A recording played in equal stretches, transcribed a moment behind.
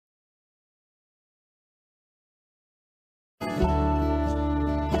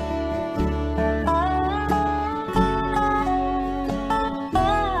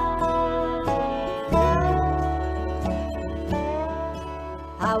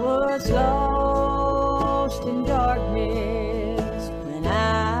was lost in darkness when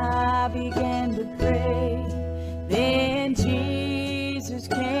I began to pray. Then Jesus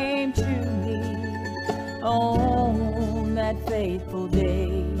came to me on that faithful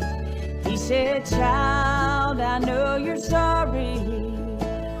day. He said, "Child, I know you're sorry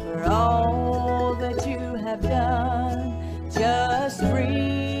for all that you have done. Just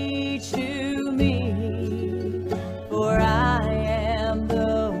reach to me, for I am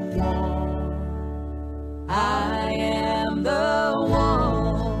the one. I am the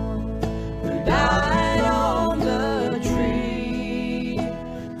one who died on the tree.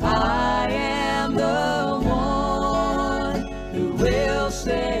 I am the one who will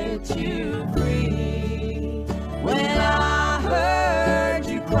set you free. When I heard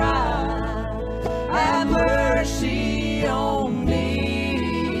you cry, have mercy on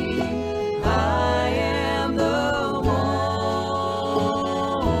me. I am the one.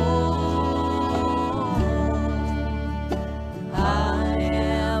 I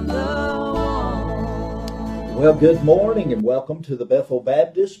am the one." Well, good morning and welcome to the Bethel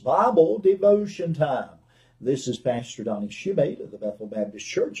Baptist Bible Devotion Time. This is Pastor Donnie Shoemate of the Bethel Baptist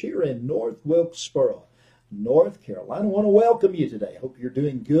Church here in North Wilkesboro, North Carolina. I want to welcome you today. I hope you're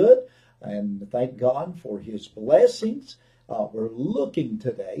doing good and thank God for His blessings. We're looking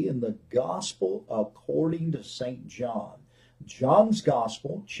today in the Gospel according to St. John. John's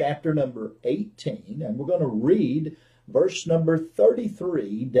Gospel, chapter number 18, and we're going to read verse number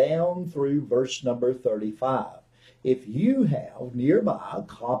 33 down through verse number 35. If you have nearby a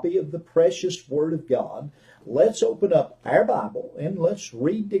copy of the precious Word of God, let's open up our Bible and let's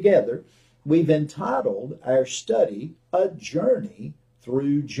read together. We've entitled our study, A Journey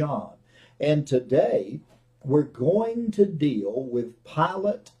Through John. And today we're going to deal with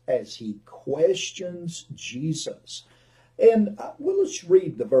Pilate as he questions Jesus. And let's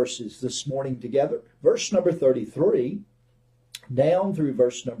read the verses this morning together. Verse number 33 down through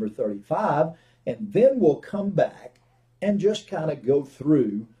verse number 35, and then we'll come back and just kind of go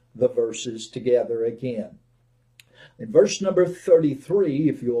through the verses together again. In verse number 33,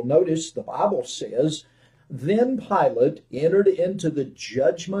 if you'll notice, the Bible says, "Then Pilate entered into the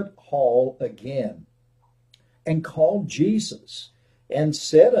judgment hall again, and called Jesus, and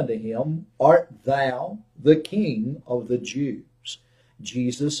said unto him, Art thou the King of the Jews?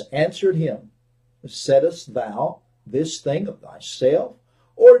 Jesus answered him, Saidest thou this thing of thyself,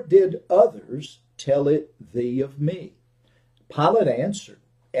 or did others tell it thee of me? Pilate answered,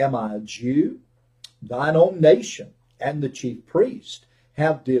 Am I a Jew? Thine own nation and the chief priest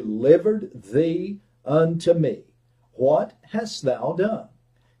have delivered thee unto me. What hast thou done?"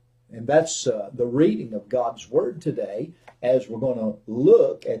 And that's the reading of God's Word today, as we're going to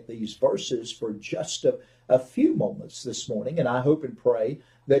look at these verses for just a few moments this morning. And I hope and pray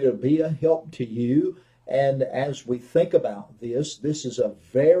that it'll be a help to you. And as we think about this, this is a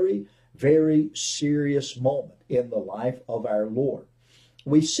very, very serious moment in the life of our Lord.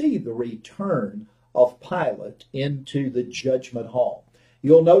 We see the return of Pilate into the judgment hall.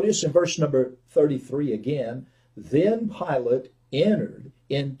 You'll notice in verse number 33 again, "Then Pilate entered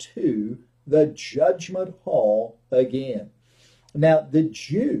into the judgment hall again." Now, the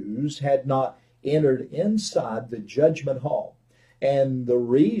Jews had not entered inside the judgment hall. And the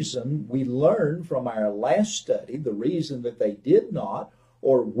reason we learned from our last study, the reason that they did not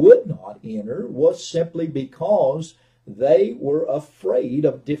or would not enter was simply because they were afraid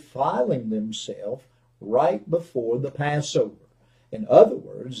of defiling themselves right before the Passover. In other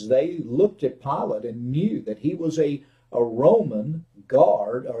words, they looked at Pilate and knew that he was a Roman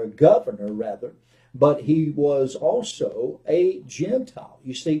guard, or a governor rather, but he was also a Gentile.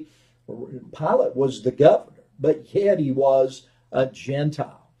 You see, Pilate was the governor, but yet he was a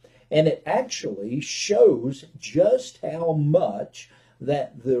Gentile. And it actually shows just how much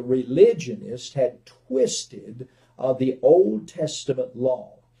that the religionists had twisted the Old Testament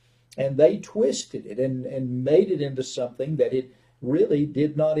law. And they twisted it and made it into something that it really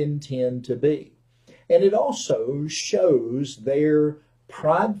did not intend to be. And it also shows their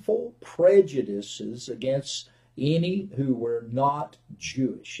prideful prejudices against any who were not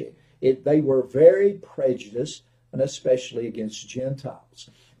Jewish. They were very prejudiced, and especially against Gentiles.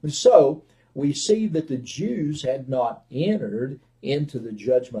 And so we see that the Jews had not entered into the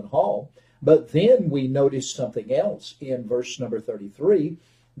judgment hall, but then we notice something else in verse number 33,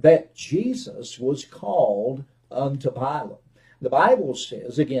 that Jesus was called unto Pilate. The Bible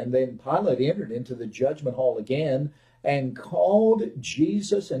says, again, then Pilate entered into the judgment hall again, and called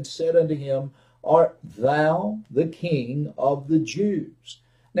Jesus and said unto him, Art thou the King of the Jews?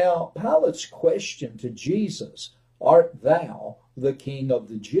 Now, Pilate's question to Jesus, art thou the King of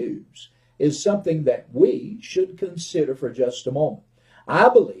the Jews, is something that we should consider for just a moment. I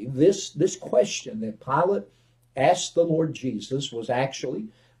believe this question that Pilate asked the Lord Jesus was actually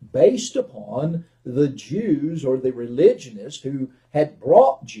based upon the Jews or the religionists who had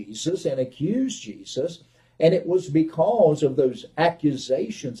brought Jesus and accused Jesus, and it was because of those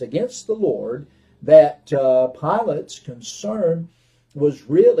accusations against the Lord that Pilate's concern was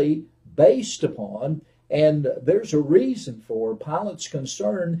really based upon. And there's a reason for Pilate's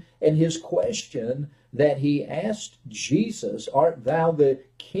concern and his question that he asked Jesus, art thou the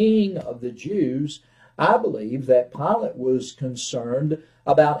King of the Jews? I believe that Pilate was concerned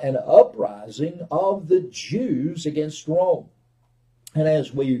about an uprising of the Jews against Rome. And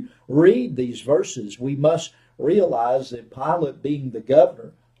as we read these verses, we must realize that Pilate, being the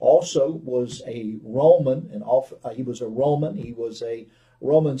governor, also was a Roman, and he was a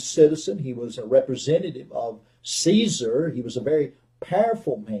Roman citizen. He was a representative of Caesar. He was a very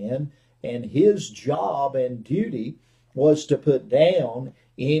powerful man, and his job and duty was to put down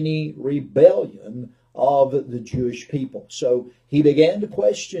any rebellion of the Jewish people. So he began to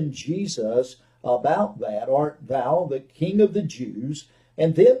question Jesus about that. Art thou the King of the Jews?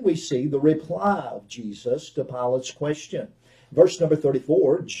 And then we see the reply of Jesus to Pilate's question. Verse number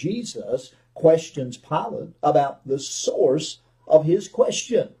 34, Jesus questions Pilate about the source of his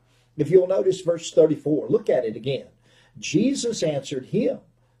question. If you'll notice verse 34, look at it again. Jesus answered him,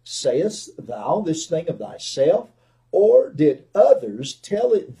 sayest thou this thing of thyself, or did others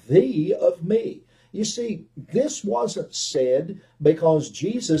tell it thee of me? You see, this wasn't said because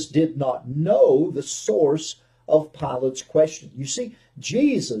Jesus did not know the source of Pilate's question. You see,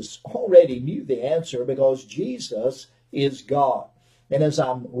 Jesus already knew the answer because Jesus is God. And as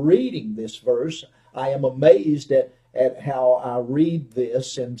I'm reading this verse, I am amazed at how I read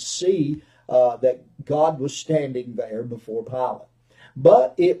this and see that God was standing there before Pilate.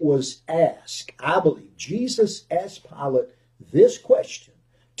 But it was asked, I believe, Jesus asked Pilate this question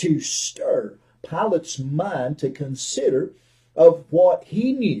to stir Pilate's mind to consider of what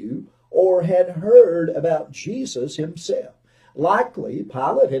he knew or had heard about Jesus himself. Likely,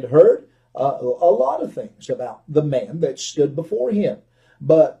 Pilate had heard a lot of things about the man that stood before him.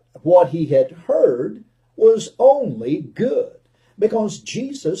 But what he had heard was only good, because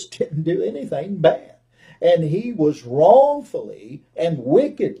Jesus didn't do anything bad. And he was wrongfully and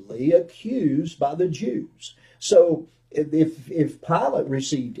wickedly accused by the Jews. So if Pilate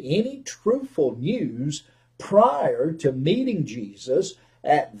received any truthful news prior to meeting Jesus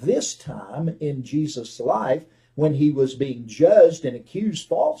at this time in Jesus' life, when he was being judged and accused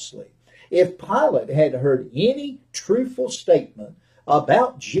falsely, if Pilate had heard any truthful statement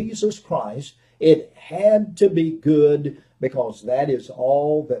about Jesus Christ, it had to be good, because that is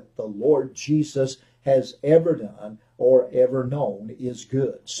all that the Lord Jesus has ever done or ever known is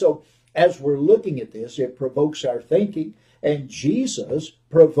good. So as we're looking at this, it provokes our thinking, and Jesus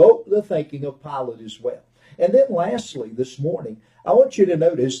provoked the thinking of Pilate as well. And then lastly, this morning, I want you to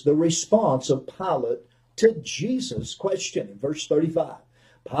notice the response of Pilate to Jesus' question in verse 35.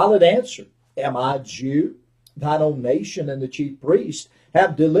 Pilate answered, Am I a Jew? Thine own nation and the chief priest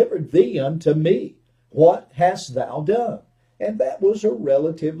have delivered thee unto me. What hast thou done? And that was a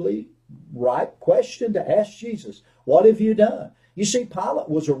relatively right question to ask Jesus. What have you done? You see, Pilate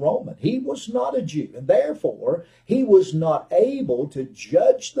was a Roman. He was not a Jew, and therefore he was not able to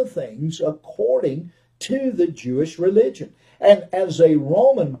judge the things according to the Jewish religion. And as a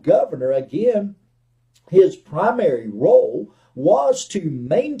Roman governor, again, his primary role was to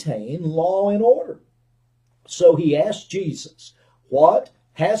maintain law and order. So he asked Jesus, What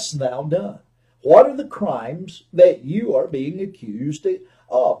hast thou done? What are the crimes that you are being accused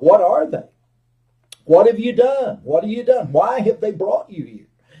of? What are they? What have you done? What have you done? Why have they brought you here?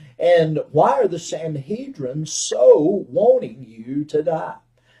 And why are the Sanhedrin so wanting you to die?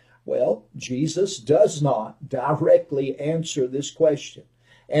 Well, Jesus does not directly answer this question.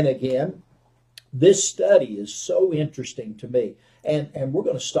 And again, this study is so interesting to me. And we're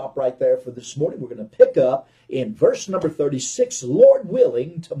going to stop right there for this morning. We're going to pick up in verse number 36, Lord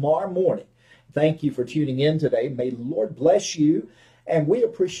willing, tomorrow morning. Thank you for tuning in today. May the Lord bless you. And we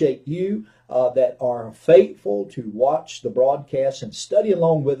appreciate you that are faithful to watch the broadcast and study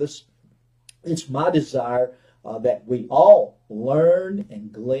along with us. It's my desire that we all learn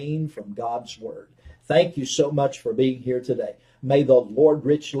and glean from God's Word. Thank you so much for being here today. May the Lord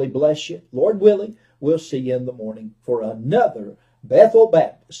richly bless you. Lord willing, we'll see you in the morning for another Bethel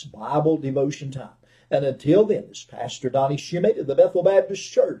Baptist Bible devotion time. And until then, this is Pastor Donnie Shumate of the Bethel Baptist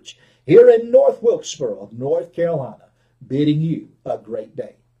Church here in North Wilkesboro, North Carolina, bidding you a great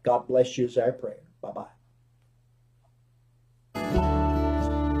day. God bless you is our prayer. Bye-bye.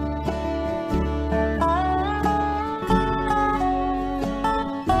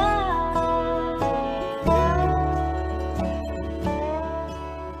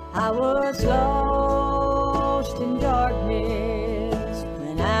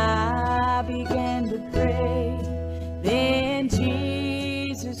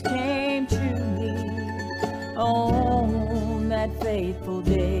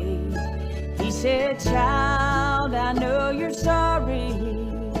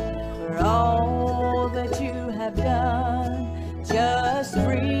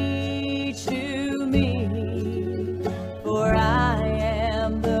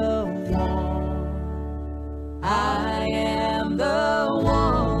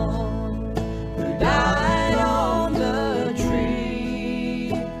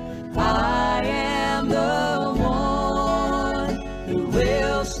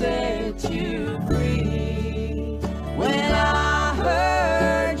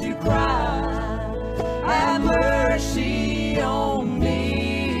 see